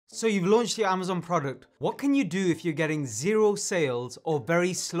So you've launched your Amazon product. What can you do if you're getting zero sales or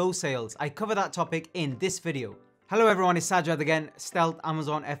very slow sales? I cover that topic in this video. Hello everyone, it's Sajad again, Stealth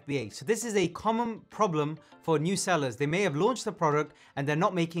Amazon FBA. So this is a common problem for new sellers. They may have launched the product and they're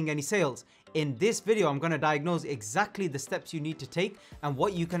not making any sales. In this video, I'm going to diagnose exactly the steps you need to take and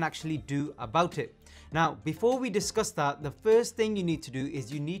what you can actually do about it. Now, before we discuss that, the first thing you need to do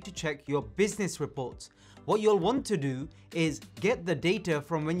is you need to check your business reports. What you'll want to do is get the data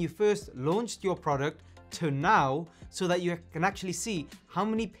from when you first launched your product to now so that you can actually see how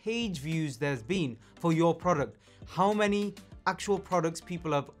many page views there's been for your product, how many actual products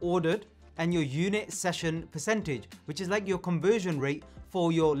people have ordered, and your unit session percentage, which is like your conversion rate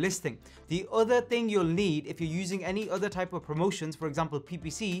for your listing. The other thing you'll need if you're using any other type of promotions, for example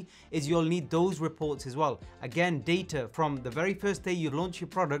PPC, is you'll need those reports as well. Again, data from the very first day you launch your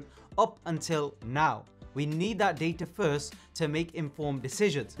product up until now. We need that data first to make informed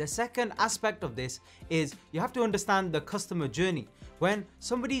decisions. The second aspect of this is you have to understand the customer journey. When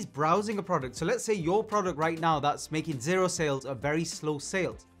somebody's browsing a product, so let's say your product right now that's making zero sales or very slow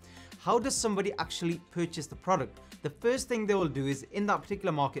sales, how does somebody actually purchase the product? The first thing they will do is in that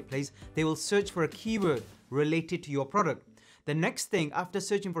particular marketplace, they will search for a keyword related to your product. The next thing after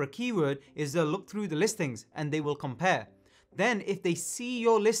searching for a keyword is they'll look through the listings and they will compare. Then if they see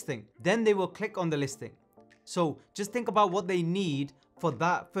your listing, then they will click on the listing. So just think about what they need for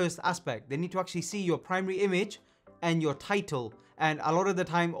that first aspect. They need to actually see your primary image and your title. And a lot of the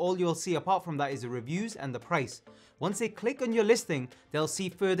time, all you'll see apart from that is the reviews and the price. Once they click on your listing, they'll see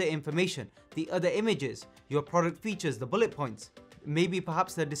further information, the other images, your product features, the bullet points, maybe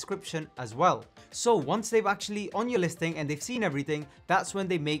perhaps the description as well. So once they've actually on your listing and they've seen everything, that's when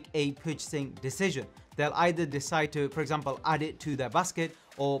they make a purchasing decision. They'll either decide to, for example, add it to their basket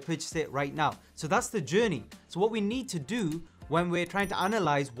or purchase it right now. So that's the journey. So what we need to do when we're trying to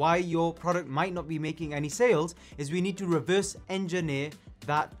analyze why your product might not be making any sales is we need to reverse engineer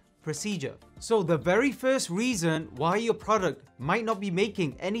that procedure. So the very first reason why your product might not be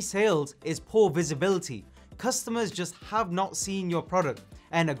making any sales is poor visibility. Customers just have not seen your product.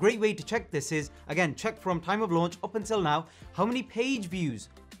 And a great way to check this is, again, check from time of launch up until now, how many page views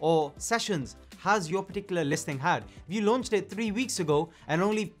or sessions has your particular listing had. If you launched it 3 weeks ago and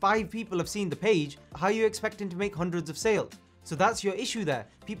only 5 people have seen the page, how are you expecting to make hundreds of sales? So that's your issue there.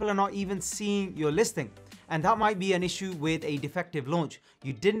 People are not even seeing your listing. And that might be an issue with a defective launch.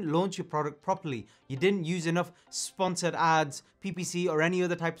 You didn't launch your product properly. You didn't use enough sponsored ads, PPC, or any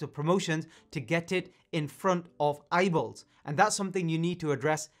other types of promotions to get it in front of eyeballs. And that's something you need to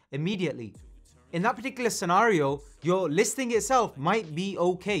address immediately. In that particular scenario, your listing itself might be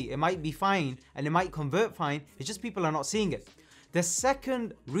okay. It might be fine and it might convert fine. It's just people are not seeing it. The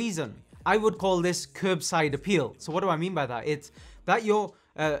second reason, I would call this curbside appeal. So what do I mean by that? It's that your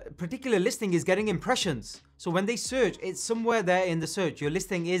particular listing is getting impressions. So when they search, it's somewhere there in the search. Your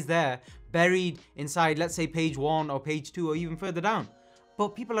listing is there, buried inside, let's say page 1 or page 2 or even further down.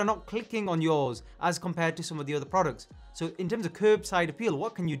 But people are not clicking on yours as compared to some of the other products. So in terms of curbside appeal,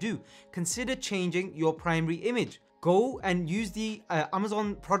 what can you do? Consider changing your primary image. Go and use the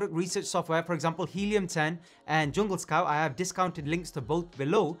Amazon product research software, for example, Helium 10 and Jungle Scout. I have discounted links to both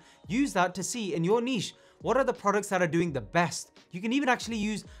below. Use that to see in your niche, what are the products that are doing the best? You can even actually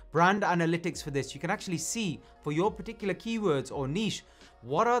use brand analytics for this. You can actually see for your particular keywords or niche,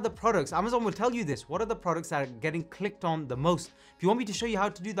 what are the products? Amazon will tell you this. What are the products that are getting clicked on the most? If you want me to show you how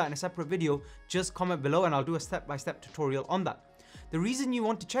to do that in a separate video, just comment below and I'll do a step-by-step tutorial on that. The reason you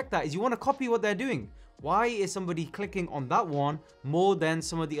want to check that is you want to copy what they're doing. Why is somebody clicking on that one more than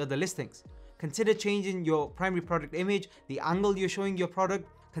some of the other listings? Consider changing your primary product image, the angle you're showing your product.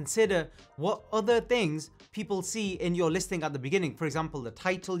 Consider what other things people see in your listing at the beginning. For example, the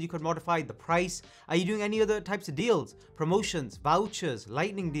title you could modify, the price. Are you doing any other types of deals, promotions, vouchers,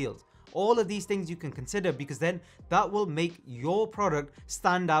 lightning deals? All of these things you can consider because then that will make your product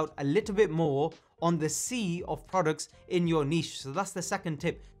stand out a little bit more on the sea of products in your niche. So that's the second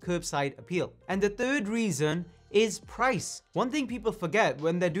tip, curbside appeal. And the third reason is price. One thing people forget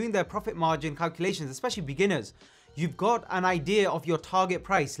when they're doing their profit margin calculations, especially beginners, you've got an idea of your target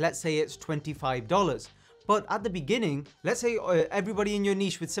price. Let's say it's $25. But at the beginning, let's say everybody in your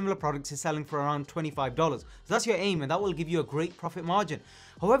niche with similar products is selling for around $25. So that's your aim and that will give you a great profit margin.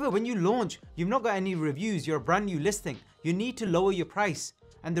 However, when you launch, you've not got any reviews, you're a brand new listing. You need to lower your price.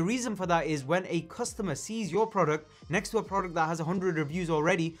 And the reason for that is when a customer sees your product next to a product that has 100 reviews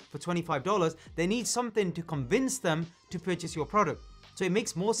already for $25, they need something to convince them to purchase your product. So it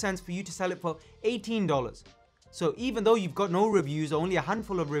makes more sense for you to sell it for $18. So even though you've got no reviews, or only a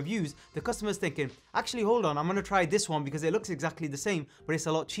handful of reviews, the customer's thinking, actually, hold on, I'm gonna try this one because it looks exactly the same, but it's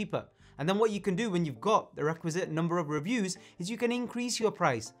a lot cheaper. And then what you can do when you've got the requisite number of reviews is you can increase your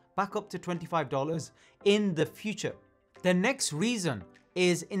price back up to $25 in the future. The next reason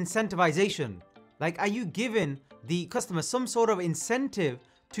is incentivization. Like, are you giving the customer some sort of incentive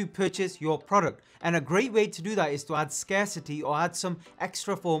to purchase your product? And a great way to do that is to add scarcity or add some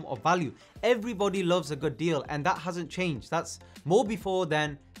extra form of value. Everybody loves a good deal, and that hasn't changed. That's more before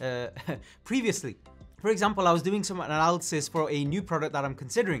than previously. For example, I was doing some analysis for a new product that I'm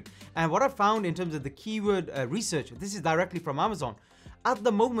considering, and what I found in terms of the keyword research, this is directly from Amazon. At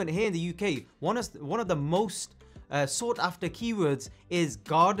the moment here in the UK, one of the most sought after keywords is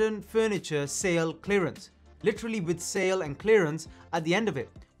garden furniture sale clearance. Literally with sale and clearance at the end of it.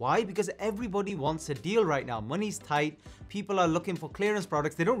 Why? Because everybody wants a deal right now. Money's tight. People are looking for clearance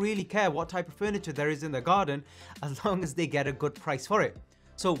products. They don't really care what type of furniture there is in their garden as long as they get a good price for it.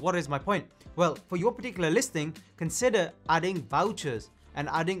 So what is my point? Well, for your particular listing, consider adding vouchers and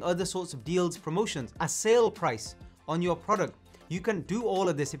adding other sorts of deals, promotions, a sale price on your product. You can do all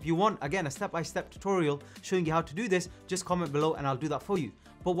of this if you want. Again, a step-by-step tutorial showing you how to do this, just comment below and I'll do that for you.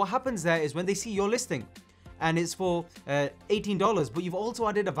 But what happens there is when they see your listing, and it's for $18, but you've also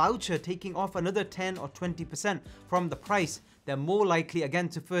added a voucher taking off another 10 or 20% from the price, they're more likely again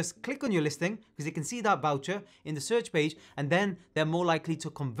to first click on your listing because they can see that voucher in the search page, and then they're more likely to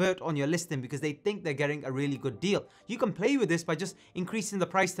convert on your listing because they think they're getting a really good deal. You can play with this by just increasing the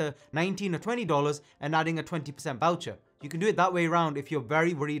price to $19 or $20 and adding a 20% voucher. You can do it that way around if you're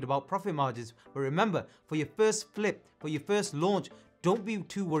very worried about profit margins. But remember, for your first flip, for your first launch, don't be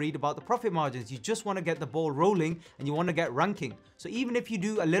too worried about the profit margins. You just want to get the ball rolling and you want to get ranking. So even if you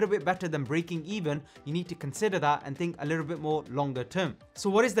do a little bit better than breaking even, you need to consider that and think a little bit more longer term. So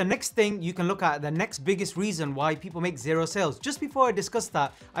what is the next thing you can look at? The next biggest reason why people make zero sales. Just before I discuss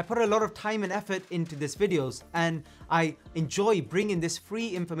that, I put a lot of time and effort into these videos and I enjoy bringing this free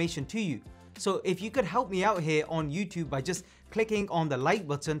information to you. So if you could help me out here on YouTube by just clicking on the like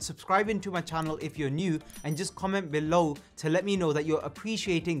button, subscribing to my channel if you're new, and just comment below to let me know that you're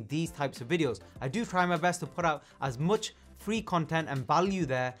appreciating these types of videos. I do try my best to put out as much free content and value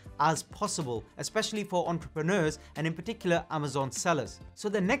there as possible, especially for entrepreneurs and in particular Amazon sellers. So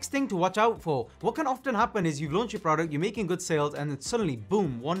the next thing to watch out for, what can often happen is you launch your product, you're making good sales, and then suddenly,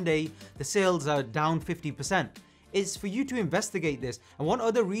 boom, one day the sales are down 50%. Is for you to investigate this. And one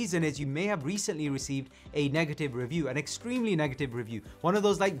other reason is you may have recently received a negative review, an extremely negative review. One of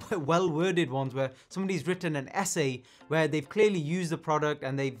those like well-worded ones where somebody's written an essay where they've clearly used the product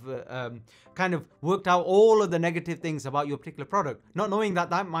and they've kind of worked out all of the negative things about your particular product, not knowing that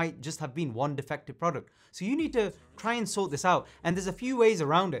that might just have been one defective product. So you need to try and sort this out. And there's a few ways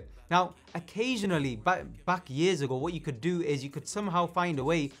around it. Now, occasionally, back years ago, what you could do is you could somehow find a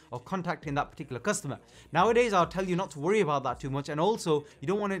way of contacting that particular customer. Nowadays, I'll tell you not to worry about that too much, and also you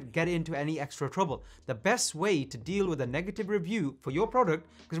don't want to get into any extra trouble. The best way to deal with a negative review for your product,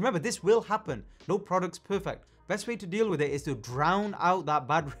 because remember, this will happen. No product's perfect. Best way to deal with it is to drown out that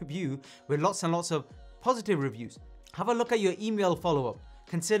bad review with lots and lots of positive reviews. Have a look at your email follow-up.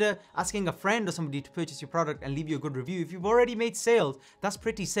 Consider asking a friend or somebody to purchase your product and leave you a good review. If you've already made sales, that's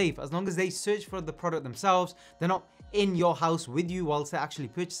pretty safe. As long as they search for the product themselves, they're not in your house with you whilst they're actually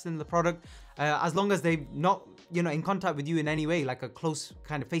purchasing the product. As long as they're not, in contact with you in any way, like a close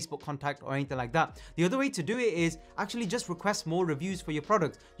kind of Facebook contact or anything like that. The other way to do it is actually just request more reviews for your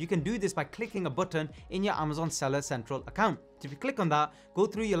product. You can do this by clicking a button in your Amazon Seller Central account. So if you click on that, go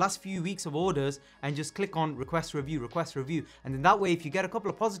through your last few weeks of orders and just click on request review. And then that way, if you get a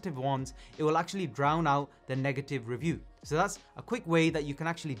couple of positive ones, it will actually drown out the negative review. So that's a quick way that you can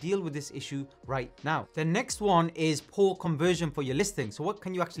actually deal with this issue right now. The next one is poor conversion for your listing. So what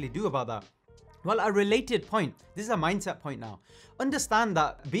can you actually do about that? Well, a related point, this is a mindset point now. Understand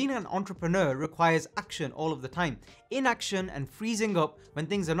that being an entrepreneur requires action all of the time. Inaction and freezing up when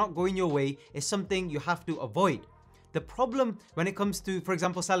things are not going your way is something you have to avoid. The problem when it comes to, for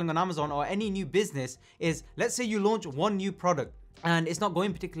example, selling on Amazon or any new business is, let's say you launch one new product and it's not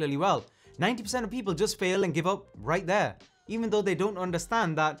going particularly well. 90% of people just fail and give up right there, even though they don't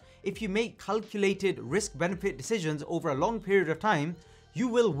understand that if you make calculated risk-benefit decisions over a long period of time, you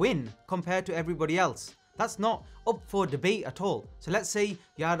will win compared to everybody else. That's not up for debate at all. So let's say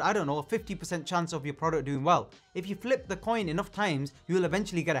you had, I don't know, a 50% chance of your product doing well. If you flip the coin enough times, you will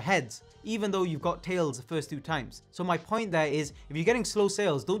eventually get a heads, even though you've got tails the first 2 times. So my point there is, if you're getting slow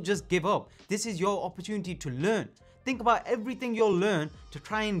sales, don't just give up. This is your opportunity to learn. Think about everything you'll learn to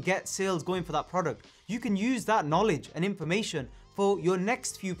try and get sales going for that product. You can use that knowledge and information for your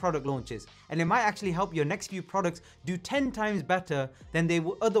next few product launches. And it might actually help your next few products do 10 times better than they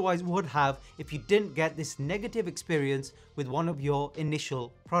otherwise would have if you didn't get this negative experience with one of your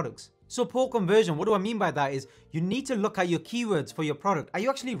initial products. So poor conversion, what do I mean by that is you need to look at your keywords for your product. Are you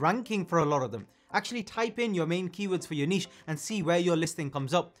actually ranking for a lot of them? Actually type in your main keywords for your niche and see where your listing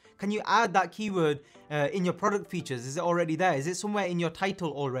comes up. Can you add that keyword in your product features? Is it already there? Is it somewhere in your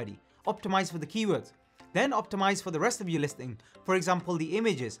title already? Optimize for the keywords. Then optimize for the rest of your listing. For example, the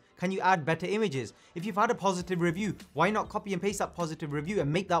images. Can you add better images? If you've had a positive review, why not copy and paste that positive review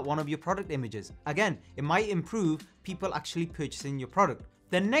and make that one of your product images? Again, it might improve people actually purchasing your product.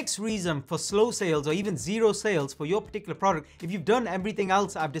 The next reason for slow sales or even zero sales for your particular product, if you've done everything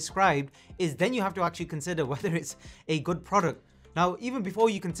else I've described, is then you have to actually consider whether it's a good product. Now, even before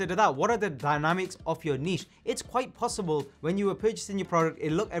you consider that, what are the dynamics of your niche? It's quite possible when you were purchasing your product,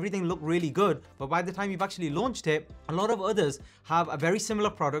 everything looked really good, but by the time you've actually launched it, a lot of others have a very similar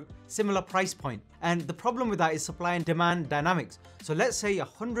product, similar price point. And the problem with that is supply and demand dynamics. So let's say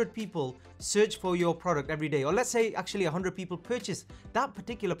 100 people search for your product every day, or let's say actually 100 people purchase that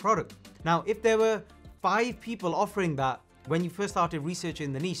particular product. Now, if there were 5 people offering that when you first started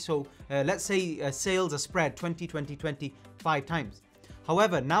researching the niche, so let's say sales are spread 20, 20, 20, 5 times.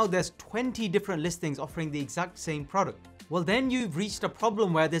 However, now there's 20 different listings offering the exact same product. Well, then you've reached a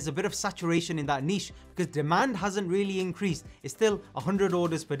problem where there's a bit of saturation in that niche because demand hasn't really increased. It's still 100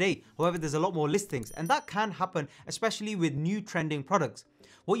 orders per day. However, there's a lot more listings, and that can happen, especially with new trending products.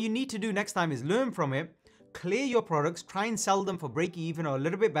 What you need to do next time is learn from it, clear your products, try and sell them for break even or a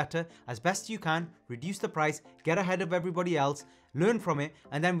little bit better as best you can, reduce the price, get ahead of everybody else, learn from it,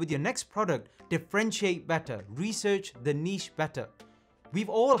 and then with your next product, differentiate better, research the niche better. We've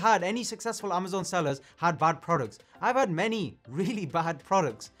all had, any successful Amazon sellers had bad products. I've had many really bad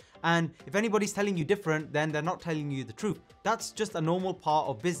products. And if anybody's telling you different, then they're not telling you the truth. That's just a normal part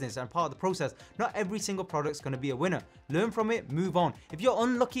of business and part of the process. Not every single product's going to be a winner. Learn from it, move on. If you're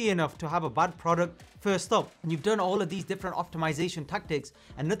unlucky enough to have a bad product first up, and you've done all of these different optimization tactics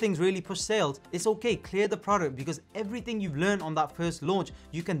and nothing's really pushed sales, it's okay, clear the product, because everything you've learned on that first launch,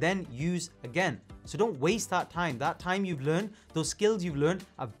 you can then use again. So don't waste that time. That time you've learned, those skills you've learned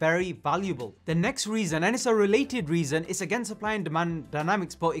are very valuable. The next reason, and it's a related reason, it's again supply and demand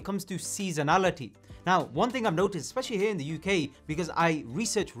dynamics, but it comes to seasonality. Now, one thing I've noticed, especially here in the UK, because I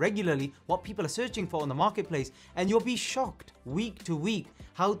research regularly what people are searching for on the marketplace, and you'll be shocked week to week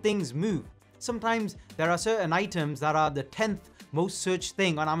how things move. Sometimes there are certain items that are the 10th most searched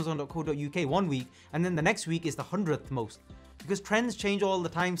thing on Amazon.co.uk one week, and then the next week is the 100th most. Because trends change all the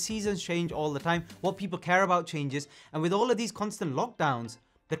time, seasons change all the time, what people care about changes, and with all of these constant lockdowns,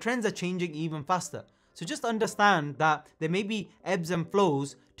 the trends are changing even faster. So just understand that there may be ebbs and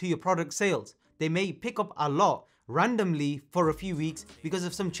flows to your product sales. They may pick up a lot randomly for a few weeks because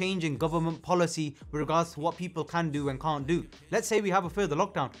of some change in government policy with regards to what people can do and can't do. Let's say we have a further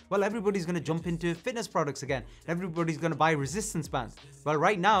lockdown. Well, everybody's going to jump into fitness products again. Everybody's going to buy resistance bands. Well,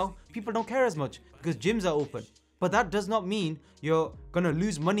 right now, people don't care as much because gyms are open. But that does not mean you're gonna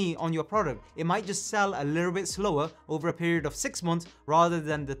lose money on your product. It might just sell a little bit slower over a period of 6 months rather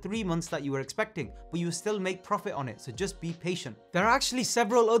than the 3 months that you were expecting, but you still make profit on it, so just be patient. There are actually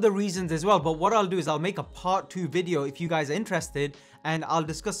several other reasons as well, but what I'll do is I'll make a part 2 video if you guys are interested, and I'll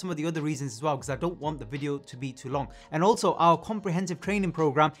discuss some of the other reasons as well because I don't want the video to be too long. And also, our comprehensive training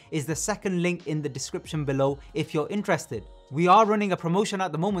program is the second link in the description below if you're interested. We are running a promotion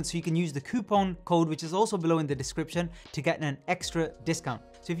at the moment, so you can use the coupon code, which is also below in the description, to get an extra discount.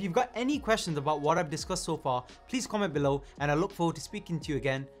 So if you've got any questions about what I've discussed so far, please comment below, and I look forward to speaking to you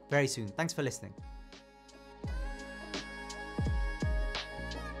again very soon. Thanks for listening.